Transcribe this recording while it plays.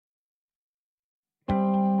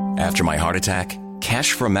After my heart attack,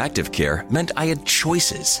 cash from Active Care meant I had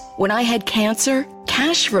choices. When I had cancer,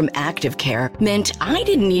 cash from Active Care meant I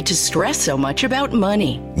didn't need to stress so much about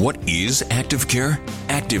money. What is Active Care?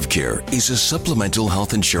 Active Care is a supplemental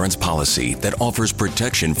health insurance policy that offers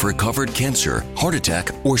protection for covered cancer, heart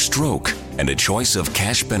attack, or stroke, and a choice of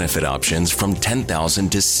cash benefit options from $10,000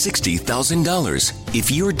 to $60,000. If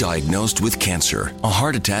you're diagnosed with cancer, a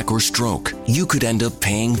heart attack, or stroke, you could end up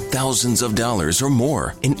paying thousands of dollars or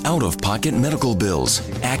more in out-of-pocket medical bills.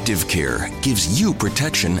 Active Care gives you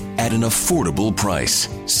protection at an affordable price.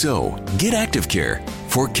 So, get Active Care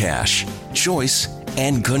for cash, choice,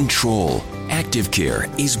 and control. Active Care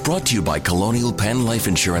is brought to you by Colonial Penn Life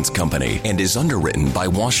Insurance Company and is underwritten by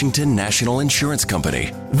Washington National Insurance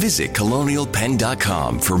Company. Visit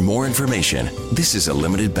colonialpenn.com for more information. This is a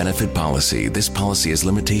limited benefit policy. This policy has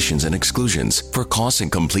limitations and exclusions. For costs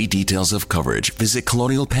and complete details of coverage, visit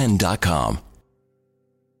colonialpenn.com.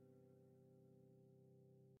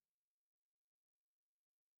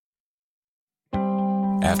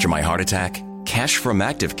 After my heart attack, cash from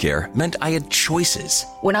Active Care meant I had choices.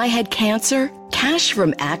 When I had cancer, cash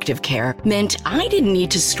from Active Care meant I didn't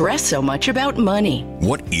need to stress so much about money.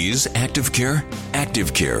 What is Active Care?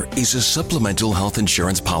 Active Care is a supplemental health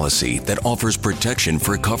insurance policy that offers protection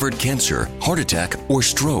for covered cancer, heart attack, or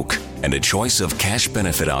stroke, and a choice of cash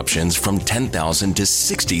benefit options from $10,000 to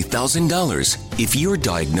 $60,000. If you're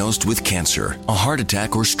diagnosed with cancer, a heart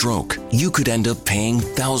attack, or stroke, you could end up paying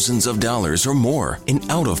thousands of dollars or more in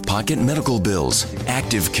out-of-pocket medical bills.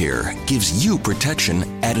 Active Care gives you protection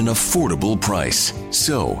at an affordable price.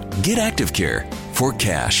 So, get Active Care for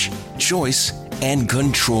cash, choice, and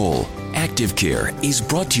control. Active Care is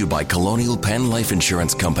brought to you by Colonial Penn Life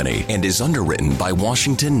Insurance Company and is underwritten by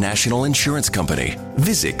Washington National Insurance Company.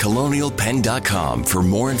 Visit colonialpenn.com for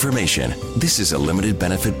more information. This is a limited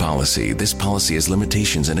benefit policy. This policy has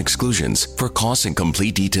limitations and exclusions. For costs and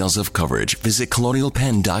complete details of coverage, visit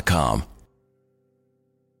colonialpenn.com.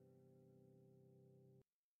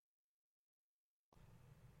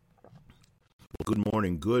 Good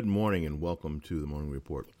morning, and welcome to the Morning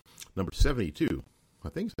Report, number 72. I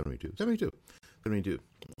think 72.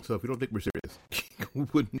 So if you don't think we're serious, we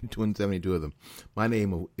wouldn't be doing 72 of them. My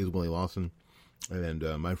name is Willie Lawson, and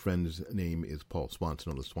my friend's name is Paul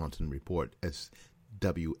Swanson on the Swanson Report,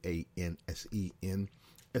 Swansen,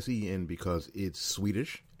 S-E-N, because it's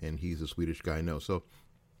Swedish, and he's a Swedish guy I know. So,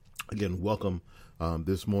 again, welcome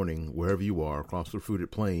this morning, wherever you are, across the fruited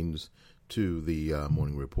plains, to the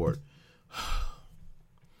Morning Report.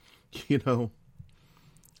 You know,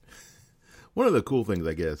 one of the cool things,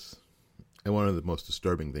 I guess, and one of the most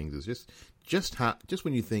disturbing things is just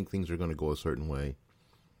when you think things are going to go a certain way,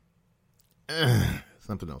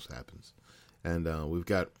 something else happens. And we've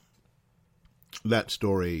got that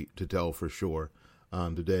story to tell for sure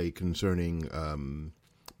today concerning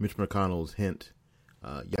Mitch McConnell's hint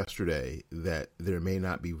yesterday that there may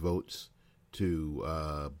not be votes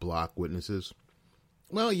to block witnesses.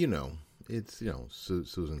 Well, it's,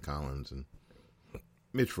 Susan Collins and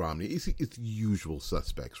Mitch Romney. It's usual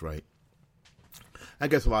suspects, right? I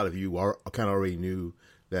guess a lot of you kind of already knew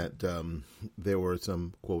that there were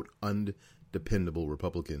some, quote, undependable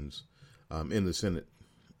Republicans in the Senate.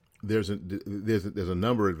 There's a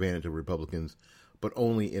number advantage of Republicans, but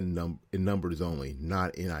only in numbers only,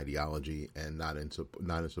 not in ideology and not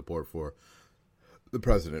in support for the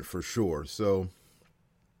president for sure. So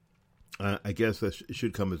I guess that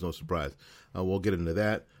should come as no surprise. We'll get into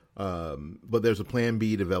that. But there's a plan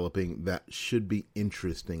B developing that should be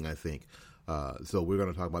interesting, I think. So we're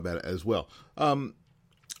going to talk about that as well. I don't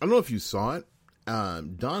know if you saw it.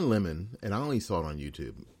 Don Lemon, and I only saw it on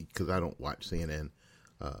YouTube because I don't watch CNN.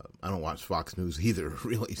 I don't watch Fox News either,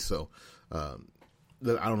 really. So I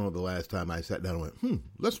don't know the last time I sat down and went,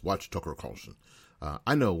 let's watch Tucker Carlson.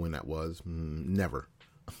 I know when that was. Never.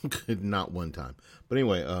 Not one time. But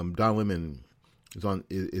anyway, Don Lemon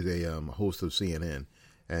is a host of CNN,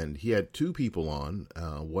 and he had two people on.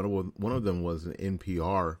 One of them was an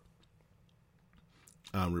NPR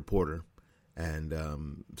reporter,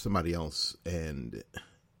 and somebody else, and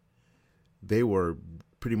they were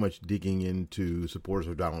pretty much digging into supporters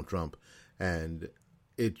of Donald Trump, and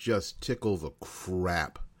it just tickled the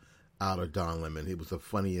crap out of Don Lemon.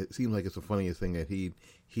 It seemed like it's the funniest thing that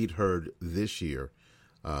he'd heard this year.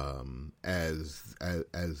 As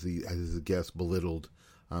the guest belittled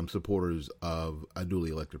supporters of a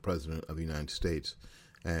duly elected president of the United States,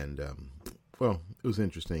 and it was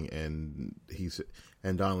interesting. And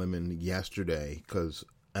Don Lemon yesterday,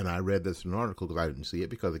 and I read this in an article because I didn't see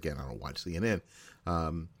it because again I don't watch CNN,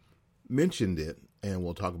 mentioned it, and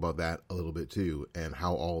we'll talk about that a little bit too, and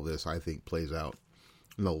how all this I think plays out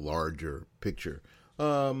in the larger picture.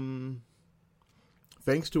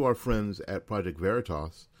 Thanks to our friends at Project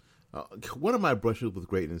Veritas, one of my brushes with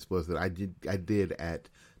greatness was that I did at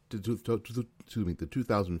the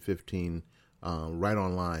 2015 Right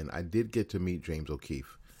Online. I did get to meet James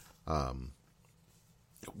O'Keefe. One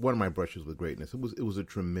of my brushes with greatness. It was a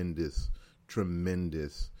tremendous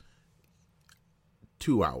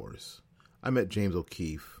 2 hours. I met James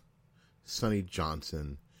O'Keefe, Sonny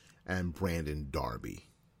Johnson, and Brandon Darby.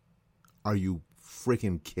 Are you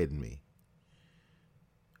freaking kidding me?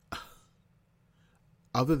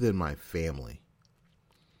 Other than my family,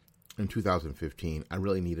 in 2015, I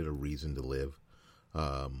really needed a reason to live.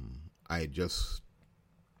 I had just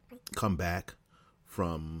come back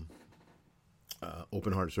from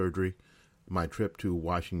open heart surgery. My trip to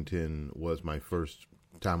Washington was my first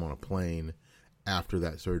time on a plane. After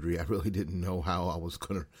that surgery, I really didn't know how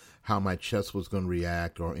my chest was gonna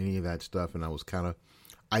react or any of that stuff, and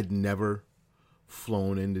I'd never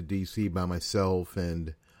flown into DC by myself,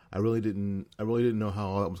 and I really didn't know how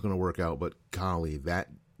all that was gonna work out. But golly, that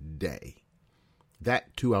day,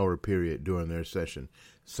 that 2 hour period during their session,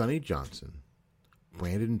 Sonny Johnson,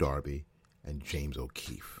 Brandon Darby, and James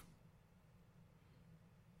O'Keefe.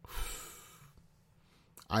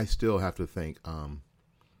 I still have to thank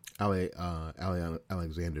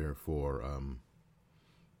Alexander for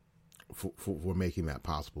making that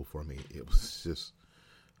possible for me. It was just,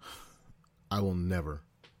 I will never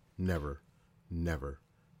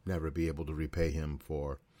be able to repay him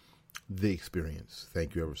for the experience.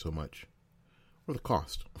 Thank you ever so much. Or the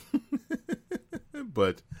cost.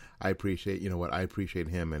 But I appreciate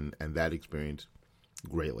him and that experience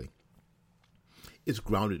greatly. It's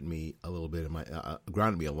grounded me a little bit in my a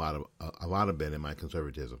lot bit in my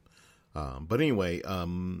conservatism. But anyway,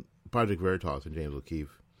 Project Veritas and James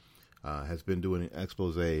O'Keefe has been doing an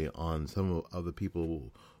expose on some of the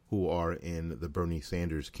people who are in the Bernie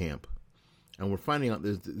Sanders camp, and we're finding out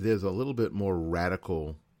there's a little bit more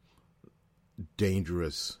radical,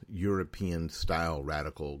 dangerous European style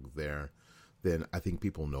radical there than I think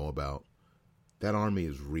people know about. That army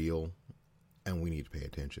is real, and we need to pay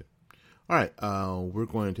attention. All right, we're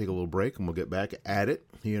going to take a little break, and we'll get back at it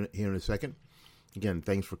here in a second. Again,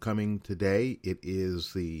 thanks for coming today. It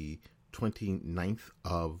is the 29th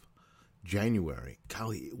of January.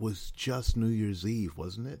 Golly, it was just New Year's Eve,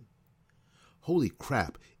 wasn't it? Holy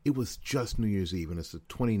crap, it was just New Year's Eve, and it's the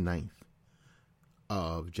 29th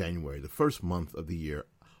of January, the first month of the year.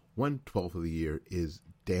 1/12 of the year is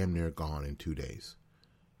damn near gone in 2 days.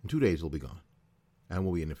 In 2 days, it'll be gone, and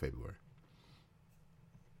we'll be into February.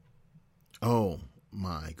 Oh,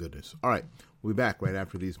 my goodness. All right, we'll be back right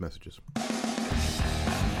after these messages.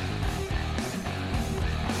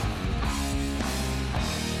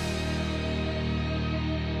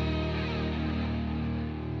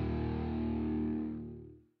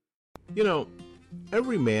 You know,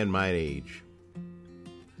 every man my age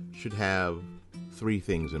should have 3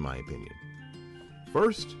 things, in my opinion.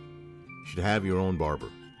 First, you should have your own barber.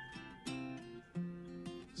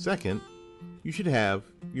 Second, you should have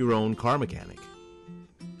your own car mechanic.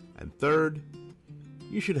 And third,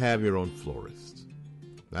 you should have your own florist.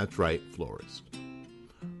 That's right, florist.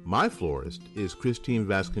 My florist is Christine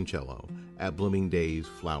Vasconcello at Blooming Days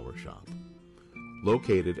Flower Shop,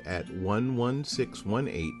 located at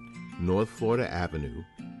 11618 North Florida Avenue,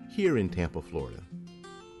 here in Tampa, Florida.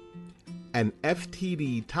 An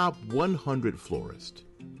FTD Top 100 florist,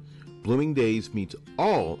 Blooming Days meets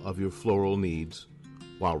all of your floral needs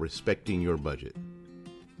while respecting your budget.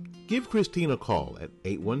 Give Christine a call at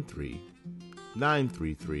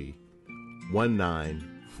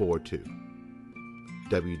 813-933-1942.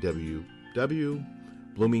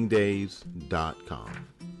 www.bloomingdays.com.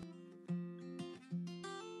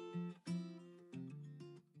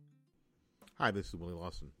 Hi, this is Willie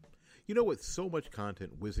Lawson. You know, with so much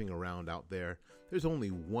content whizzing around out there, there's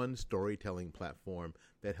only one storytelling platform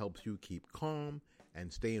that helps you keep calm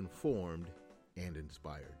and stay informed and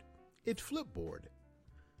inspired. It's Flipboard.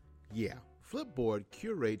 Yeah, Flipboard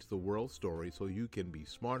curates the world's story so you can be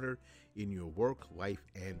smarter in your work, life,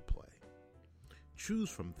 and play.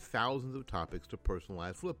 Choose from thousands of topics to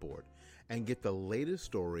personalize Flipboard and get the latest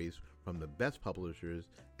stories from the best publishers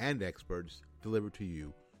and experts delivered to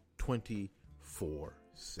you 24/7.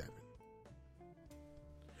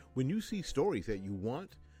 When you see stories that you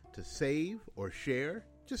want to save or share,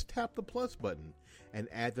 just tap the plus button and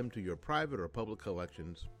add them to your private or public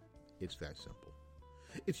collections. It's that simple.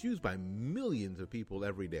 It's used by millions of people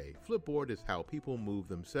every day. Flipboard is how people move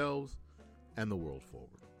themselves and the world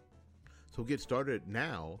forward. So get started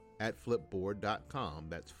now at flipboard.com.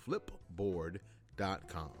 That's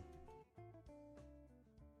flipboard.com.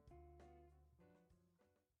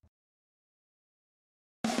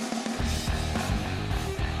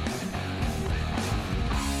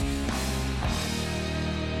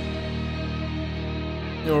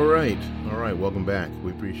 All right. Welcome back.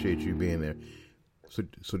 We appreciate you being there. So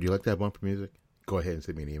do you like that bumper music? Go ahead and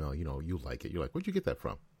send me an email. You know, you like it. You're like, where'd you get that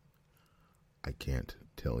from? I can't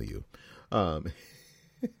tell you. In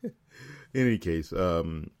any case, as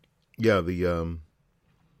the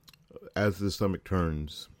stomach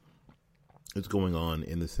turns, it's going on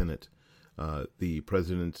in the Senate. The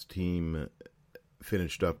president's team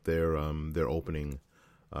finished up their opening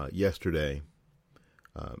yesterday.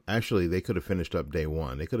 Actually, they could have finished up day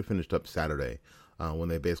one. They could have finished up Saturday when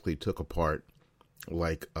they basically took apart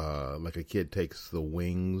like a kid takes the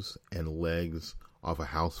wings and legs off a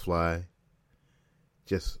housefly.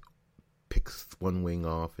 Just picks one wing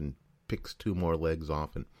off and picks two more legs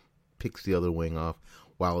off and picks the other wing off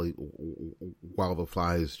while the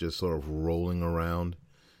fly is just sort of rolling around,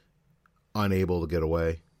 unable to get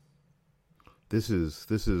away. This is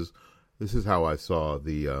how I saw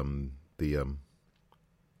the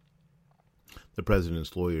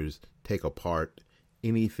president's lawyers take apart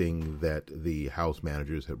anything that the House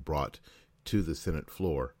managers had brought to the Senate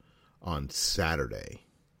floor on Saturday.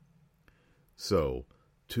 So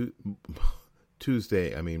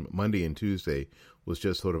Monday and Tuesday was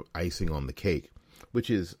just sort of icing on the cake, which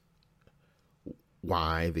is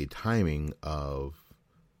why the timing of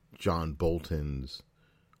John Bolton's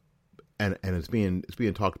and it's being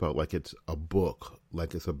talked about like it's a book,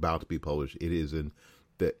 like it's about to be published. It is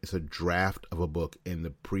it's a draft of a book in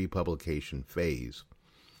the pre-publication phase.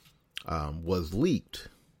 Was leaked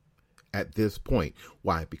at this point.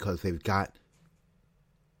 Why? Because they've got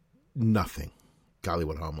nothing. Golly,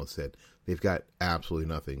 what I almost said. They've got absolutely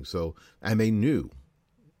nothing. So, and they knew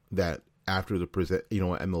that after and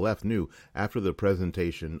the left knew after the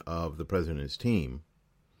presentation of the president's team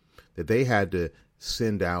that they had to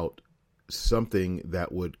send out something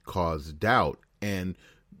that would cause doubt and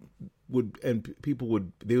people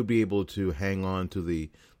would be able to hang on to the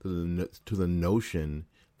notion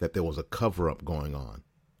that there was a cover-up going on.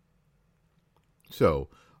 So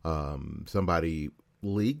somebody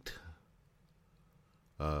leaked.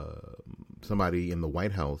 Somebody in the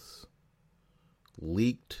White House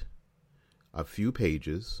leaked a few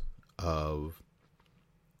pages of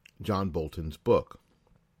John Bolton's book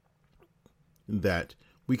that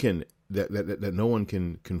that no one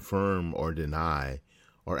can confirm or deny,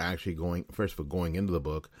 or actually going into the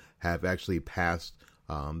book have actually passed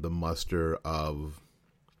the muster of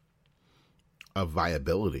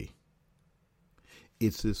viability.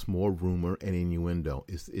 It's this more rumor and innuendo.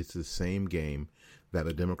 It's the same game that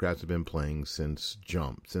the Democrats have been playing since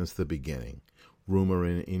the beginning. Rumor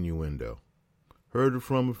and innuendo. Heard it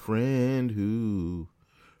from a friend who,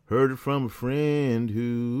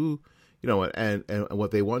 you know, and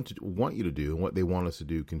what they want you to do, and what they want us to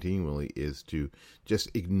do continually is to just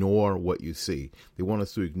ignore what you see. They want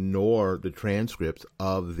us to ignore the transcripts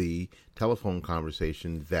of the telephone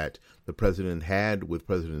conversation that the president had with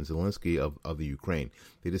President Zelensky of the Ukraine.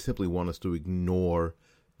 They just simply want us to ignore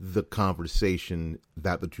the conversation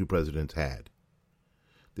that the two presidents had.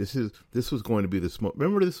 This was going to be the smoke.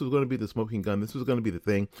 Remember, this was going to be the smoking gun. This was going to be the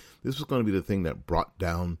thing. This was going to be the thing that brought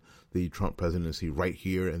down the Trump presidency right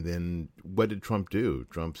here. And then what did Trump do?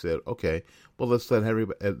 Trump said, "Okay, well, let's let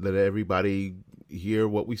everybody hear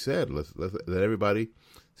what we said. Let's let everybody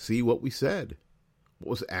see what we said, what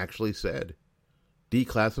was actually said.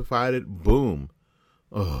 Declassified it. Boom.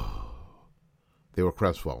 Oh, they were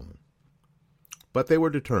crestfallen, but they were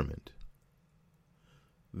determined.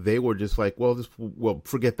 They were just like, well,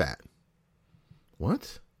 forget that.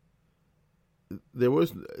 What?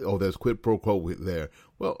 There's quid pro quo there.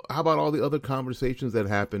 Well, how about all the other conversations that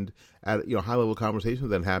happened at, high level conversations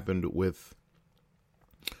that happened with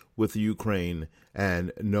the Ukraine,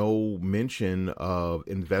 and no mention of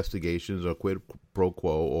investigations or quid pro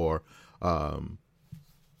quo or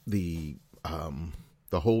the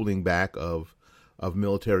holding back of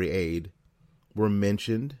military aid were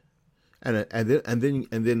mentioned. And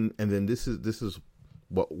then this is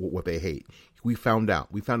what they hate. We found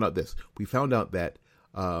out this. We found out that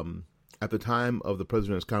at the time of the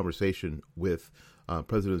president's conversation with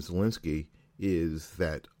President Zelensky is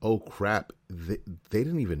that, oh crap, they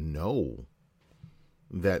didn't even know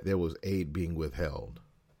that there was aid being withheld.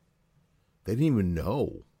 They didn't even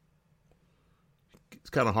know.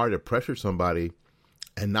 It's kind of hard to pressure somebody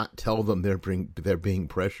and not tell them they're being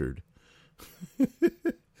pressured.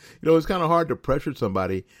 It's kind of hard to pressure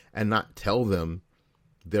somebody and not tell them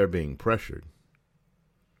they're being pressured.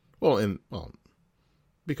 Well,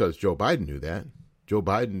 because Joe Biden knew that. Joe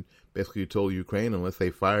Biden basically told Ukraine unless they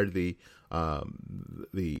fired the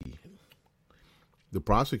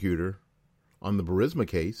prosecutor on the Burisma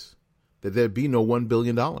case, that there'd be no $1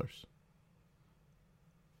 billion.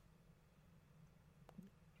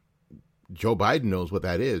 Joe Biden knows what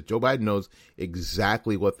that is. Joe Biden knows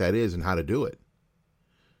exactly what that is and how to do it.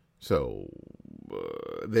 So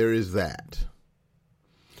there is that.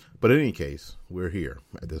 But in any case, we're here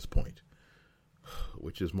at this point,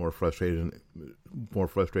 which is more frustrating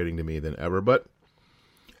to me than ever. But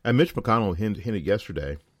and Mitch McConnell hinted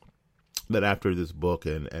yesterday that after this book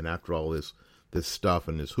and after all this stuff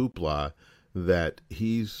and this hoopla, that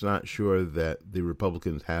he's not sure that the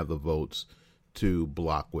Republicans have the votes to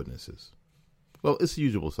block witnesses. Well, it's the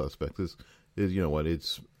usual suspects.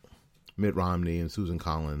 It's Mitt Romney and Susan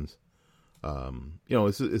Collins. And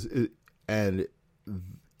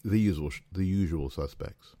the usual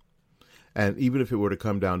suspects. And even if it were to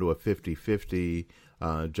come down to a 50-50,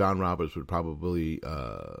 John Roberts would probably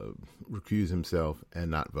recuse himself and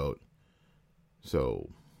not vote. So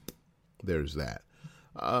there's that.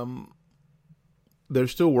 They're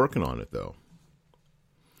still working on it, though.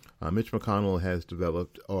 Mitch McConnell has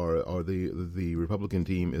developed, or the Republican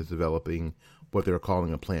team is developing what they're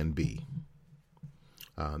calling a Plan B.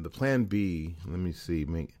 The Plan B, let me see,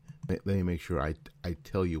 let me make sure I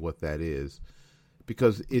tell you what that is,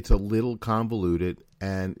 because it's a little convoluted,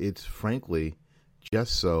 and it's frankly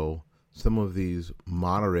just so some of these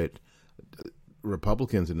moderate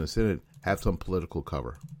Republicans in the Senate have some political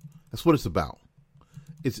cover. That's what it's about.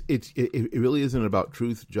 It really isn't about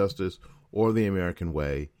truth, justice, or the American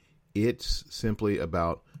way. It's simply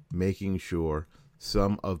about making sure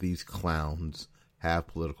some of these clowns have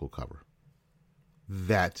political cover.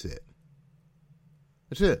 That's it.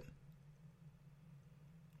 That's it.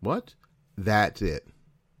 What? That's it.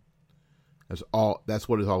 That's all. That's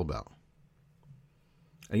what it's all about.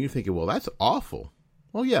 And you're thinking, well, that's awful.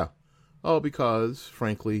 Well, yeah. Oh, because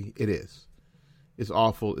frankly, it is. It's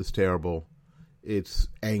awful. It's terrible. It's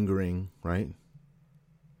angering, right?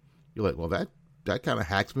 You're like, well, that kind of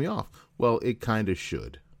hacks me off. Well, it kind of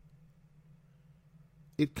should.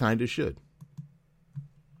 It kind of should.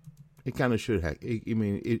 It kind of should hack.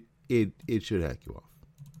 It should hack you off.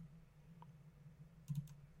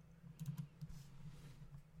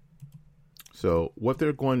 So what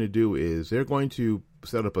they're going to do is they're going to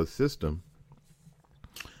set up a system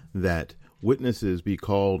that witnesses be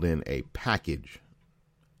called in a package,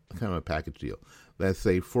 kind of a package deal. Let's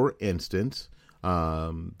say, for instance,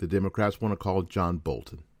 the Democrats want to call John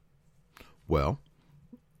Bolton. Well,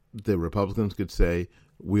 the Republicans could say,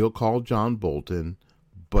 we'll call John Bolton,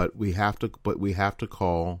 but we have to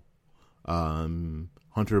call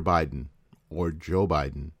Hunter Biden or Joe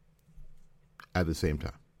Biden at the same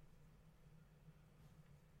time.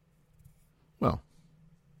 Well,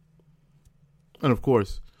 and of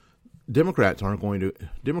course, Democrats aren't going to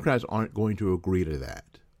agree to that.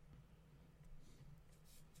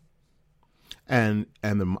 And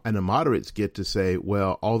the moderates get to say,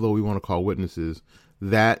 well, although we want to call witnesses,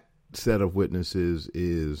 that set of witnesses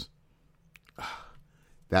is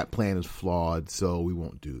that plan is flawed, so we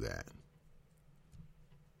won't do that.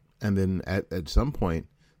 And then at some point,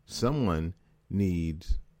 someone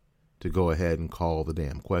needs to go ahead and call the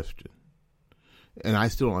damn question. And I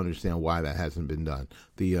still don't understand why that hasn't been done.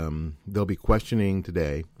 They'll be questioning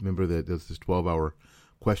today. Remember that there's this 12-hour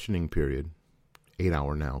questioning period,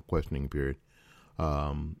 8-hour now questioning period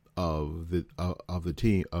of the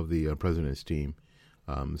team, of the president's team.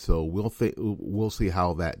 So we'll see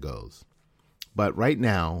how that goes. But right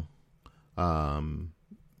now,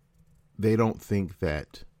 they don't think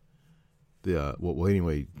that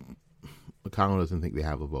anyway, McConnell doesn't think they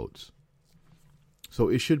have the votes. So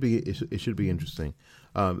it should be interesting.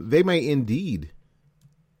 They may indeed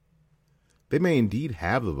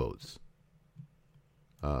have the votes.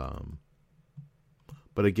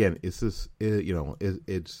 But again, it's this, it's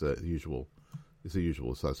usual. It's the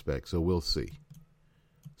usual suspect. So we'll see.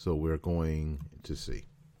 So we're going to see.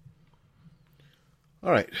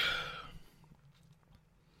 All right.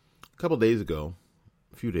 A few days ago,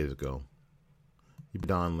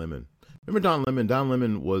 Don Lemon. Remember Don Lemon? Don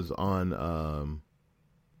Lemon was on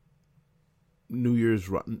New Year's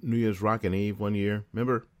Rockin' Eve one year.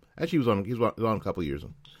 Remember? Actually, he was on a couple years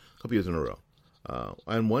in a row.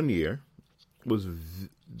 And one year was,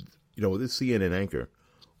 this CNN anchor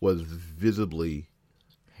was visibly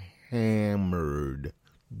hammered,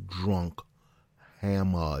 drunk,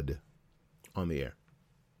 hammered on the air.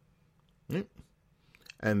 Right?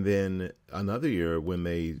 And then another year when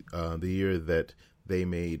the year that they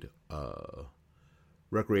made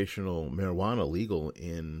recreational marijuana legal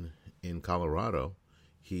in Colorado,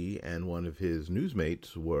 he and one of his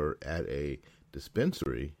newsmates were at a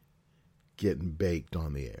dispensary getting baked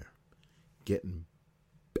on the air.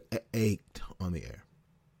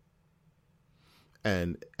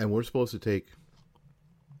 And we're supposed to take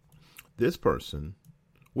this person,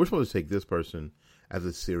 we're supposed to take this person as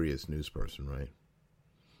a serious news person, right?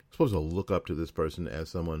 We're supposed to look up to this person as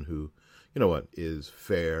someone who, is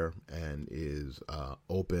fair and is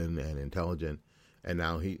open and intelligent. And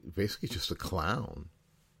now he basically just a clown.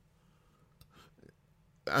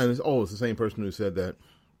 And it's the same person who said that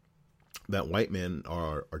white men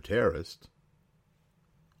are terrorists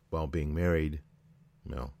while being married,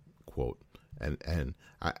 quote. And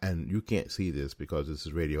you can't see this because this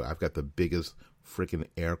is radio. I've got the biggest freaking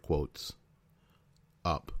air quotes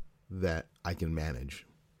up that I can manage.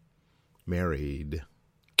 Married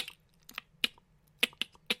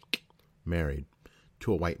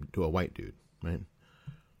to a white dude, right?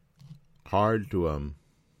 Hard to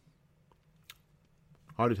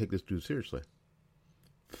take this dude seriously.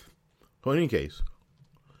 So in any case,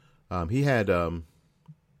 he had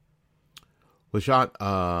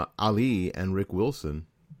Rashad Ali and Rick Wilson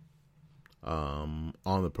on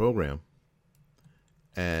the program,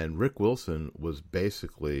 and Rick Wilson was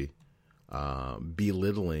basically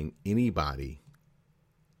belittling anybody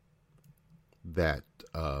that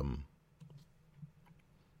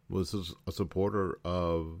was a supporter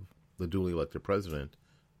of the duly elected president,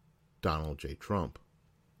 Donald J. Trump.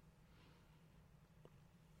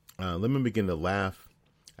 Let me begin to laugh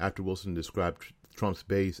after Wilson described Trump's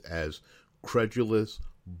base as credulous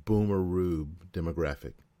boomer rube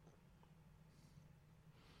demographic.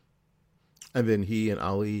 And then he and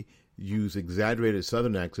Ali use exaggerated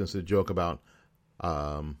Southern accents to joke about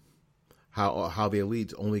how the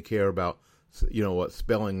elites only care about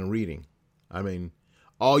spelling and reading. I mean,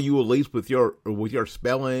 all you elites with your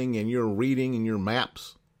spelling and your reading and your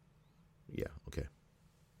maps. Yeah, okay.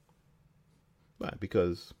 But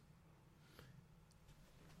because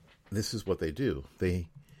this is what they do.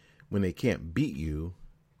 When they can't beat you,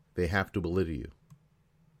 they have to belittle you.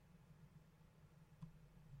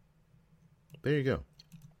 There you go.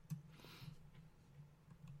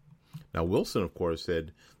 Now, Wilson, of course,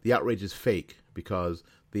 said the outrage is fake because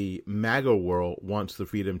the MAGA world wants the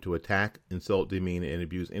freedom to attack, insult, demean, and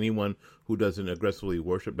abuse anyone who doesn't aggressively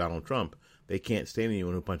worship Donald Trump. They can't stand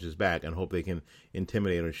anyone who punches back and hope they can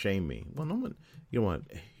intimidate or shame me. Well, no one, you know what?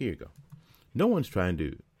 Here you go. No one's trying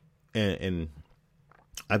to, and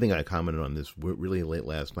I think I commented on this really late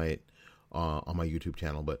last night on my YouTube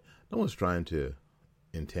channel, but no one's trying to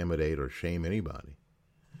intimidate or shame anybody.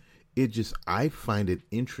 I find it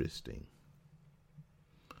interesting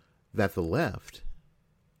that the left,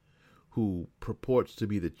 who purports to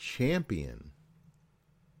be the champion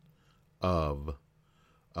of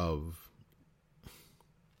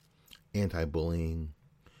anti-bullying,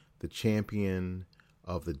 the champion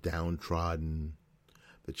of the downtrodden,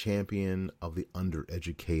 the champion of the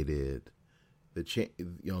undereducated, the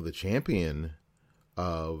champion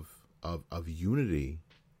of unity,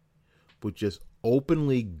 would just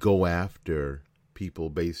openly go after people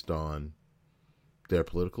based on their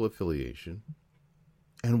political affiliation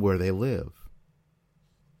and where they live.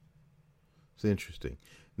 It's interesting.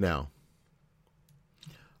 Now,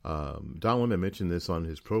 Don Lemon mentioned this on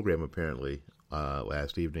his program apparently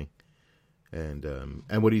last evening, and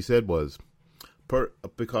what he said was,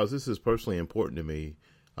 because this is personally important to me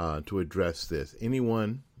to address this.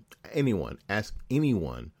 Anyone, ask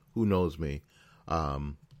anyone who knows me.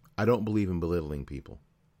 I don't believe in belittling people.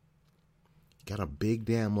 Got a big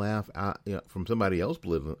damn laugh from somebody else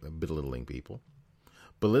belittling people.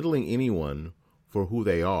 Belittling anyone for who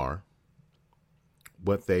they are,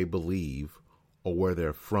 what they believe, or where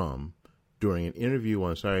they're from. During an interview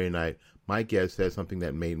on Saturday night, my guest said something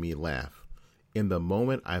that made me laugh. In the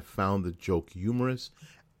moment, I found the joke humorous,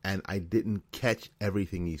 and I didn't catch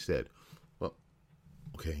everything he said. Well,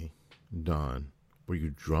 okay, Don, were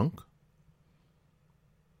you drunk?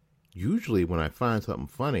 Usually when I find something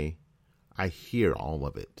funny, I hear all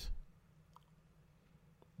of it.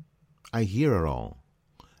 I hear it all.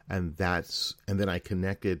 And then I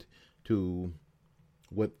connect it to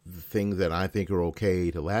what the things that I think are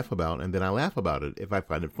okay to laugh about, and then I laugh about it if I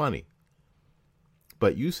find it funny.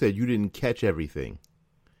 But you said you didn't catch everything.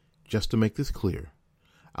 Just to make this clear,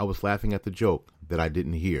 I was laughing at the joke that I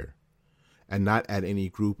didn't hear, and not at any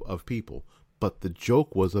group of people. But the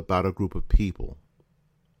joke was about a group of people.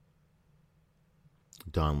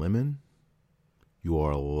 Don Lemon, you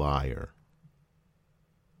are a liar.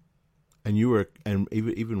 And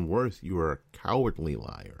even worse, you are a cowardly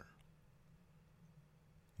liar.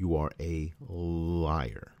 You are a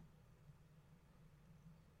liar.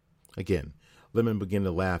 Again, Lemon began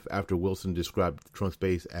to laugh after Wilson described Trump's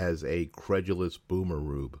base as a credulous boomer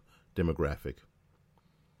rube demographic.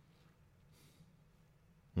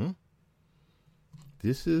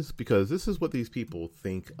 This is what these people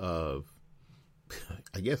think of,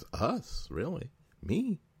 I guess, us, really.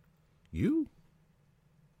 Me. You.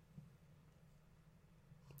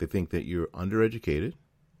 They think that you're undereducated.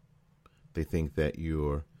 They think that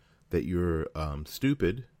you're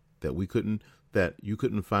stupid, that you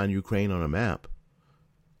couldn't find Ukraine on a map.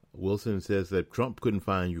 Wilson says that Trump couldn't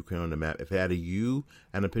find Ukraine on the map if it had a U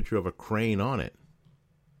and a picture of a crane on it.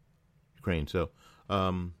 Ukraine. So,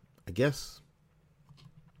 I guess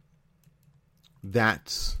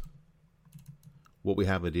that's what we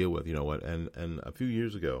have to deal with. You know what? And a few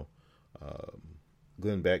years ago,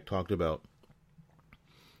 Glenn Beck talked about,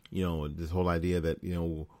 this whole idea that,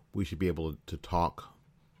 we should be able to talk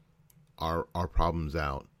our problems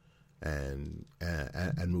out and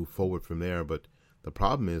move forward from there. But the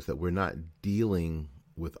problem is that we're not dealing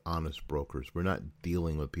with honest brokers. We're not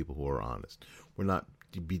dealing with people who are honest. We're not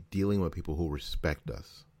dealing with people who respect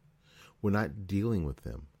us. We're not dealing with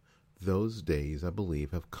them. Those days, I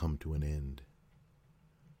believe, have come to an end.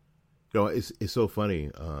 It's so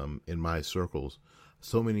funny in my circles.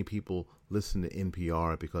 So many people listen to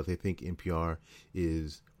NPR because they think NPR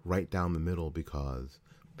is right down the middle because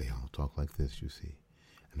they all talk like this, you see,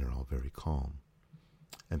 and they're all very calm.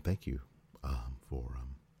 And thank you for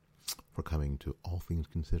coming to All Things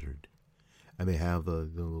Considered. And they have the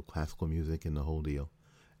little classical music and the whole deal.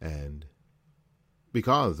 And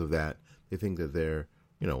because of that, they think that they're,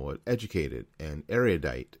 educated and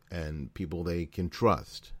erudite and people they can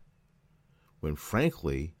trust. When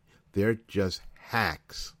frankly, they're just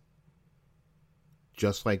hacks.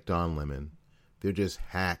 Just like Don Lemon. They're just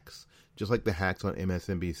hacks. Just like the hacks on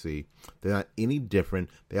MSNBC. They're not any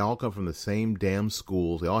different. They all come from the same damn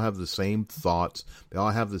schools. They all have the same thoughts. They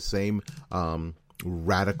all have the same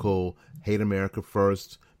radical, hate America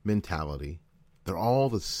first mentality. They're all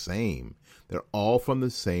the same. They're all from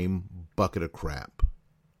the same bucket of crap.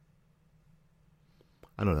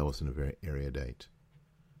 I know that wasn't a very erudite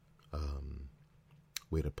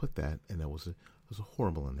way to put that, and that was a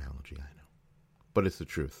horrible analogy, I know. But it's the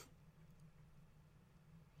truth.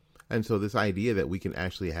 And so this idea that we can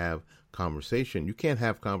actually have conversation, you can't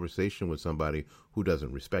have conversation with somebody who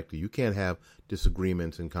doesn't respect you. You can't have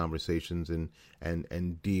disagreements and conversations and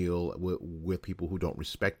deal with people who don't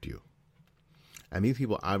respect you. And these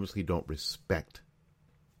people obviously don't respect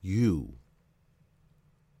you.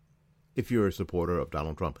 If you're a supporter of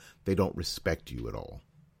Donald Trump, they don't respect you at all.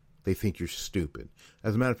 They think you're stupid.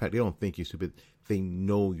 As a matter of fact, they don't think you're stupid. They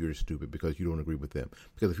know you're stupid because you don't agree with them.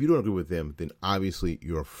 Because if you don't agree with them, then obviously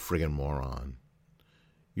you're a friggin' moron.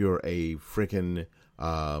 You're a friggin'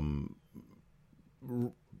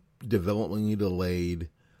 developmentally delayed,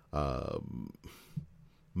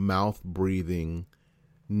 mouth-breathing,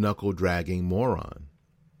 knuckle-dragging moron.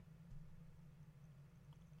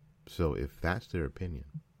 So if that's their opinion,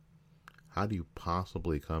 how do you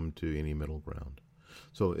possibly come to any middle ground?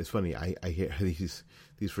 So it's funny, I hear these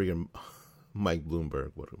freaking Mike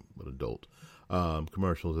Bloomberg, what a dolt,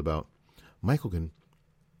 commercials about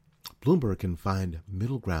Bloomberg can find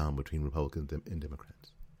middle ground between Republicans and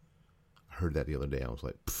Democrats. I heard that the other day. I was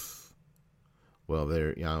like, pfft. Well,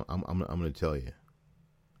 I'm going to tell you,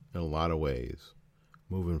 in a lot of ways,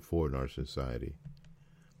 moving forward in our society,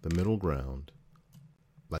 the middle ground,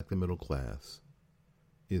 like the middle class,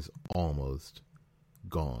 is almost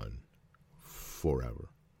gone forever.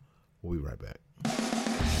 We'll be right back.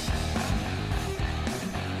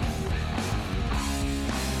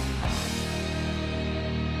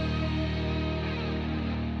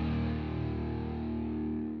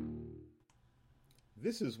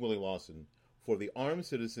 This is Willie Lawson for the Armed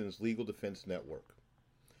Citizens Legal Defense Network.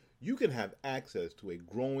 You can have access to a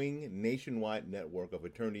growing nationwide network of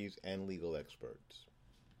attorneys and legal experts.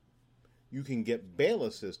 You can get bail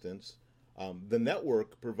assistance. The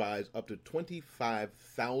network provides up to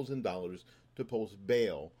 $25,000 to post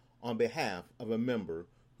bail on behalf of a member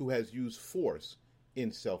who has used force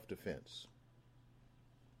in self-defense.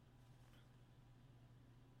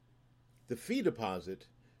 The fee deposit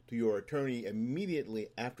to your attorney immediately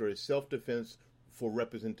after a self-defense for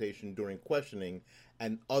representation during questioning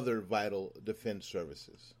and other vital defense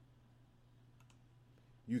services.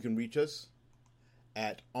 You can reach us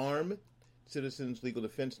at Armed Citizens Legal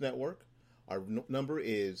Defense Network. Our number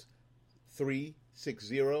is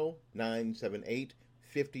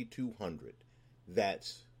 360-978-5200.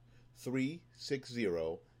 That's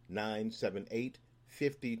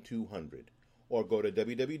 360-978-5200. Or go to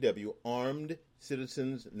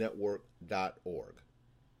www.armedcitizensnetwork.org.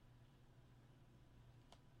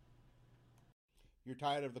 You're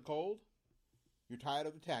tired of the cold? You're tired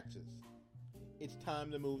of the taxes? It's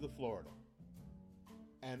time to move to Florida.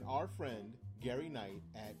 And our friend Gary Knight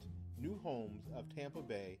at New Homes of Tampa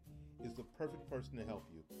Bay is the perfect person to help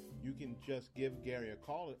you. You can just give Gary a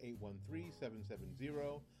call at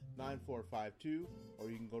 813-770-9452,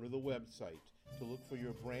 or you can go to the website to look for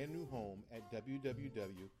your brand new home at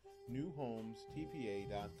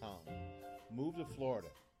www.newhomestpa.com. Move to Florida.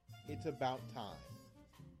 It's about time.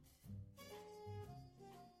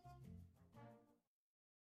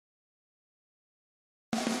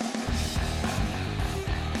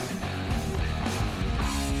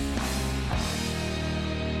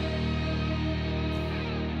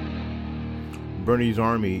 Bernie's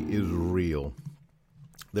army is real.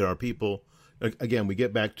 There are people, again, we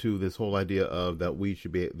get back to this whole idea of that we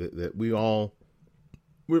should be, that we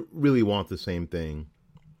really want the same thing.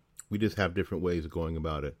 We just have different ways of going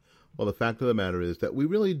about it. Well, the fact of the matter is that we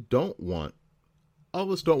really all of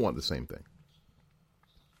us don't want the same thing.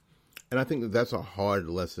 And I think that that's a hard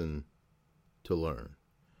lesson to learn.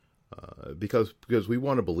 Because we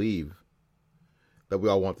want to believe that we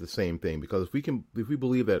all want the same thing. Because if we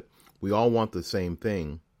believe that we all want the same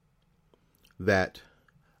thing, that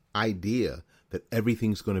idea that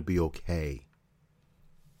everything's going to be okay,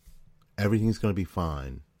 everything's going to be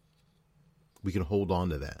fine, we can hold on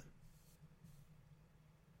to that.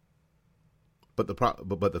 But the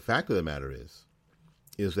fact of the matter is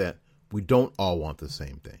that we don't all want the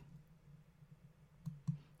same thing.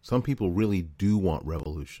 Some people really do want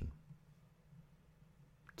revolution.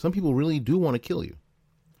 Some people really do want to kill you.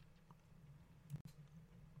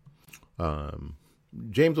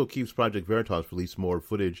 James O'Keefe's Project Veritas released more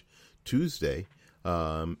footage Tuesday,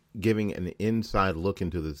 giving an inside look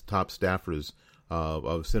into the top staffers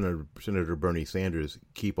of Senator Bernie Sanders'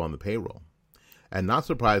 keep on the payroll. And not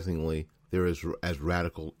surprisingly, they're as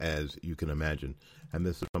radical as you can imagine. And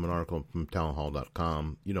this is from an article from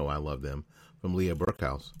townhall.com. You know I love them. From Leah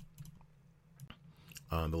Burkhouse.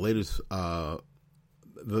 The latest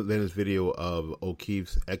video of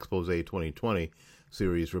O'Keefe's Expose 2020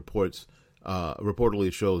 series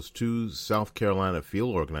reportedly shows two South Carolina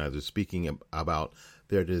field organizers speaking about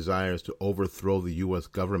their desires to overthrow the U.S.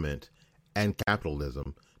 government and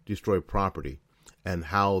capitalism, destroy property, and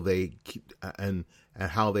how they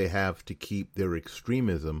have to keep their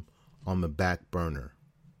extremism on the back burner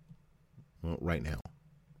right now.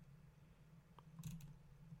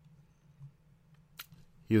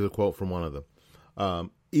 Here's a quote from one of them.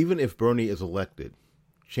 Even if Bernie is elected,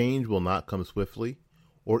 change will not come swiftly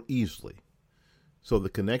or easily. So the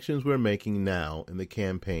connections we're making now in the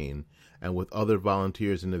campaign and with other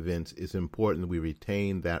volunteers and events is important that we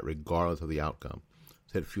retain that regardless of the outcome,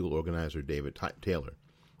 said field organizer David Taylor.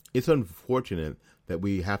 It's unfortunate that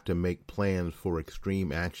we have to make plans for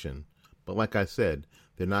extreme action, but like I said,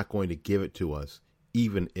 they're not going to give it to us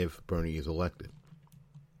even if Bernie is elected.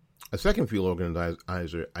 A second field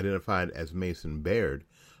organizer, identified as Mason Baird,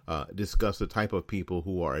 discussed the type of people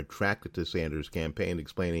who are attracted to Sanders' campaign,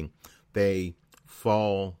 explaining they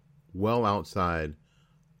fall well outside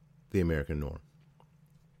the American norm.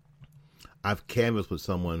 I've canvassed with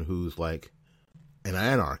someone who's like an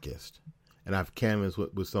anarchist, and I've canvassed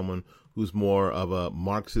with someone who's more of a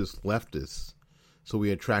Marxist leftist. So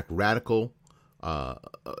we attract radical,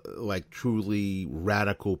 like truly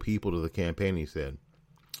radical people to the campaign, he said.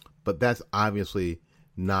 But that's obviously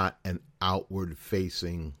not an outward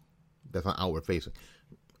facing.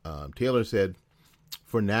 Taylor said,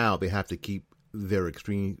 for now, they have to keep their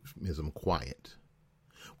extremism quiet.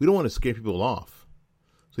 We don't want to scare people off.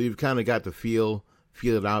 So you've kind of got to feel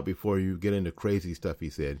it out before you get into crazy stuff,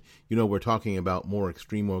 he said. You know, we're talking about more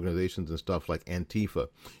extreme organizations and stuff like Antifa.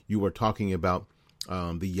 You were talking about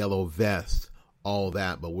the yellow vest, all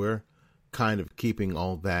that, but we're kind of keeping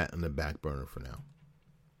all that in the back burner for now.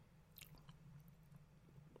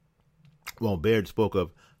 While Baird spoke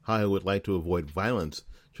of how he would like to avoid violence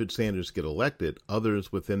should Sanders get elected,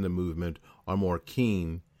 others within the movement are more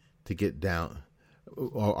keen to go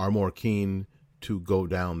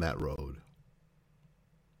down that road.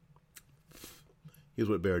 Here's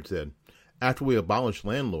what Baird said. After we abolish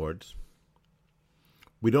landlords,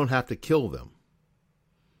 we don't have to kill them.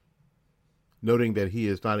 Noting that he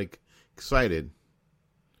is not excited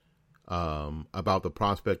about the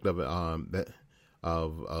prospect of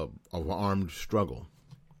armed struggle.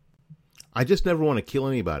 I just never want to kill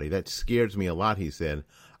anybody. That scares me a lot, he said.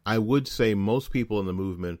 I would say most people in the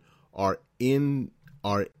movement are into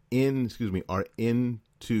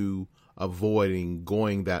avoiding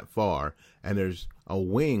going that far, and there's a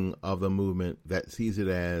wing of the movement that sees it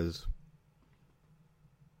as,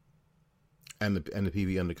 and the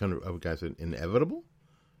PV undercover guy said, inevitable?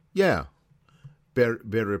 Yeah. Baird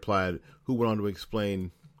replied, who went on to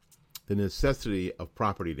explain the necessity of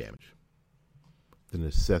property damage. the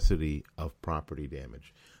necessity of property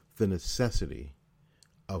damage, the necessity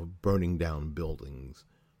of burning down buildings,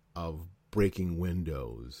 of breaking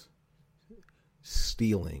windows,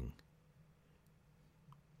 stealing.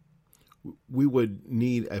 We would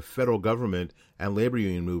need a federal government and labor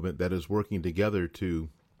union movement that is working together to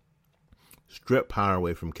strip power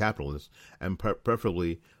away from capitalists and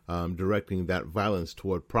preferably directing that violence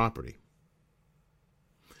toward property.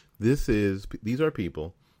 These are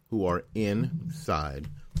people who are inside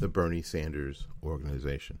the Bernie Sanders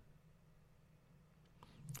organization.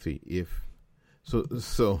 See,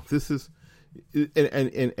 so this is,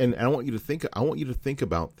 and I want you to think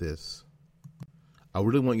about this. I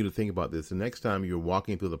really want you to think about this. The next time you're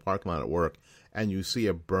walking through the parking lot at work and you see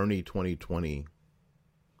a Bernie 2020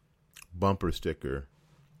 bumper sticker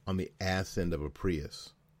on the ass end of a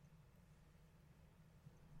Prius,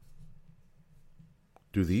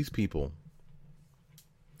 do these people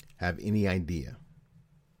have any idea?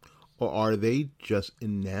 Or are they just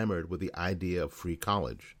enamored with the idea of free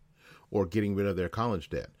college or getting rid of their college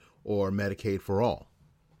debt or Medicaid for all?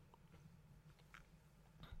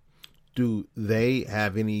 Do they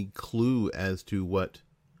have any clue as to what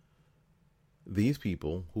these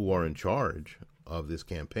people who are in charge of this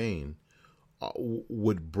campaign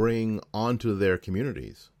would bring onto their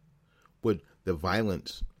communities? Would the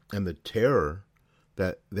violence and the terror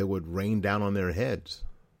that would rain down on their heads,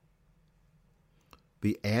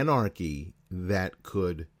 the anarchy that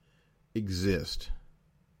could exist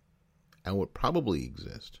and would probably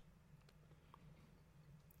exist,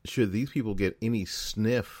 should these people get any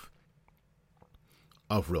sniff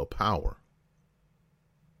of real power?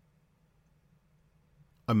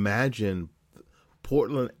 Imagine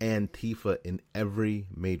Portland Antifa in every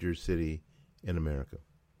major city in America.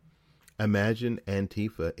 Imagine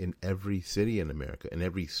Antifa in every city in America, in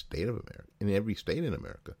every state of America, in every state in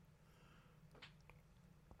America.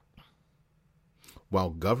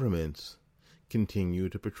 While governments continue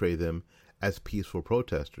to portray them as peaceful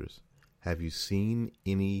protesters. Have you seen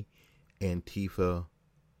any Antifa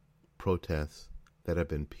protests that have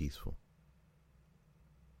been peaceful?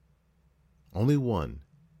 Only one.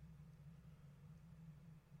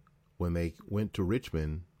 When they went to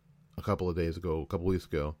Richmond a couple of weeks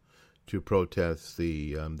ago, to protest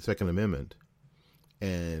the Second Amendment,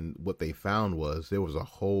 and what they found was there was a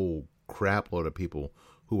whole crap load of people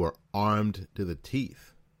who were armed to the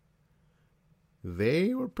teeth.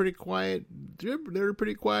 They were pretty quiet. They were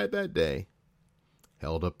pretty quiet that day.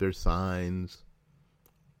 Held up their signs,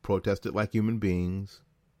 protested like human beings.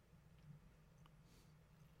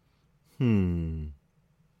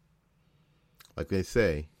 Like they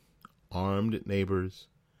say, armed neighbors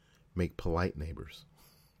make polite neighbors.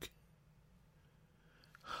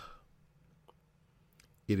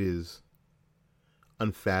 It is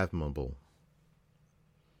unfathomable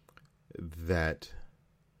that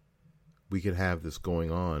we could have this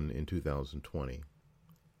going on in 2020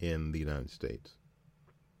 in the United States.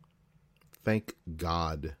 Thank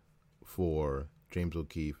God for James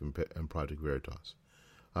O'Keefe and Project Veritas.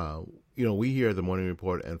 We here at the Morning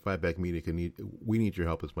Report and Fight Back Media we need your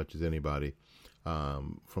help as much as anybody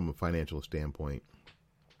from a financial standpoint.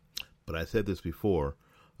 But I said this before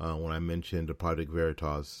when I mentioned the Project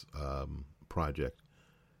Veritas project.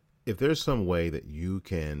 If there's some way that you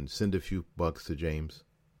can send a few bucks to James,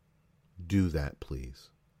 do that,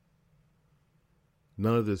 please.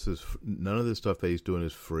 None of this stuff that he's doing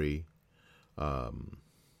is free. From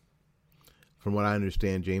what I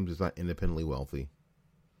understand, James is not independently wealthy,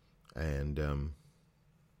 and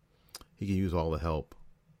he can use all the help.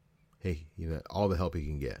 All the help he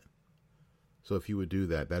can get. So if you would do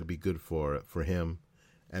that, that'd be good for him,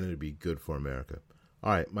 and it'd be good for America.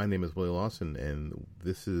 All right, my name is Willie Lawson, and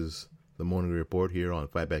this is the Morning Report here on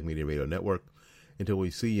Fight Back Media Radio Network. Until we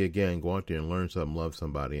see you again, go out there and learn something, love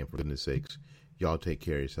somebody, and for goodness sakes, y'all take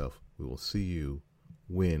care of yourself. We will see you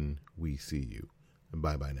when we see you. And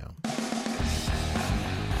bye-bye now.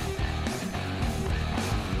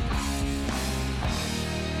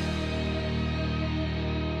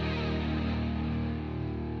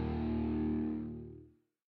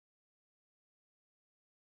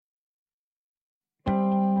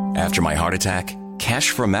 After my heart attack,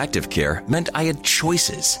 cash from ActiveCare meant I had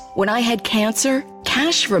choices. When I had cancer,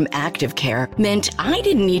 cash from ActiveCare meant I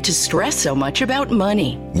didn't need to stress so much about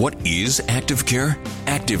money. What is ActiveCare?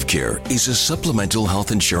 Active Care is a supplemental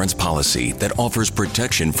health insurance policy that offers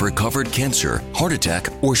protection for covered cancer, heart attack,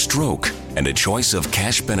 or stroke, and a choice of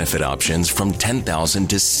cash benefit options from $10,000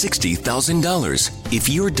 to $60,000. If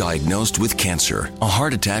you're diagnosed with cancer, a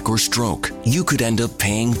heart attack, or stroke, you could end up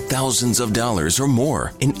paying thousands of dollars or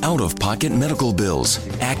more in out-of-pocket medical bills.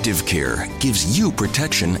 Active Care gives you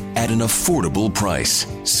protection at an affordable price.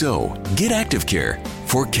 So, get Active Care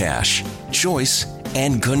for cash, choice,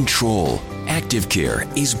 and control. Active Care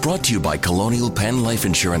is brought to you by Colonial Penn Life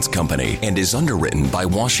Insurance Company and is underwritten by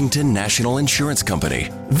Washington National Insurance Company.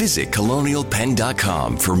 Visit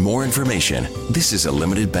colonialpenn.com for more information. This is a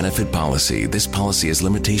limited benefit policy. This policy has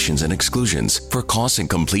limitations and exclusions. For costs and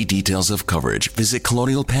complete details of coverage, visit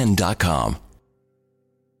colonialpenn.com.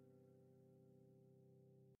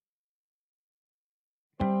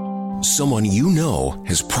 Someone you know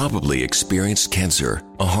has probably experienced cancer,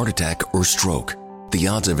 a heart attack, or stroke. The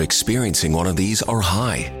odds of experiencing one of these are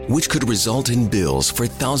high, which could result in bills for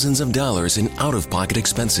thousands of dollars in out-of-pocket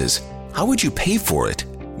expenses. How would you pay for it?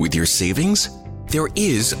 With your savings? There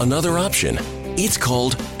is another option. It's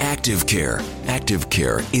called Active Care. Active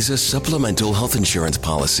Care is a supplemental health insurance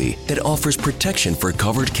policy that offers protection for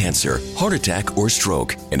covered cancer, heart attack, or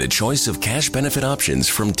stroke, and a choice of cash benefit options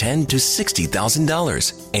from $10,000 to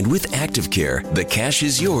 $60,000. And with Active Care, the cash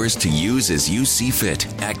is yours to use as you see fit.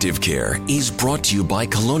 Active Care is brought to you by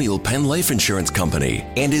Colonial Penn Life Insurance Company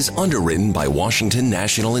and is underwritten by Washington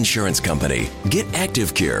National Insurance Company. Get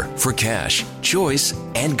Active Care for cash, choice,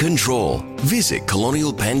 and control. Visit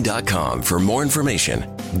colonialpenn.com for more information.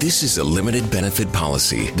 This is a limited benefit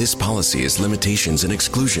policy. This policy has limitations and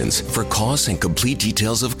exclusions. For costs and complete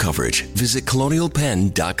details of coverage, visit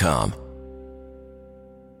colonialpenn.com.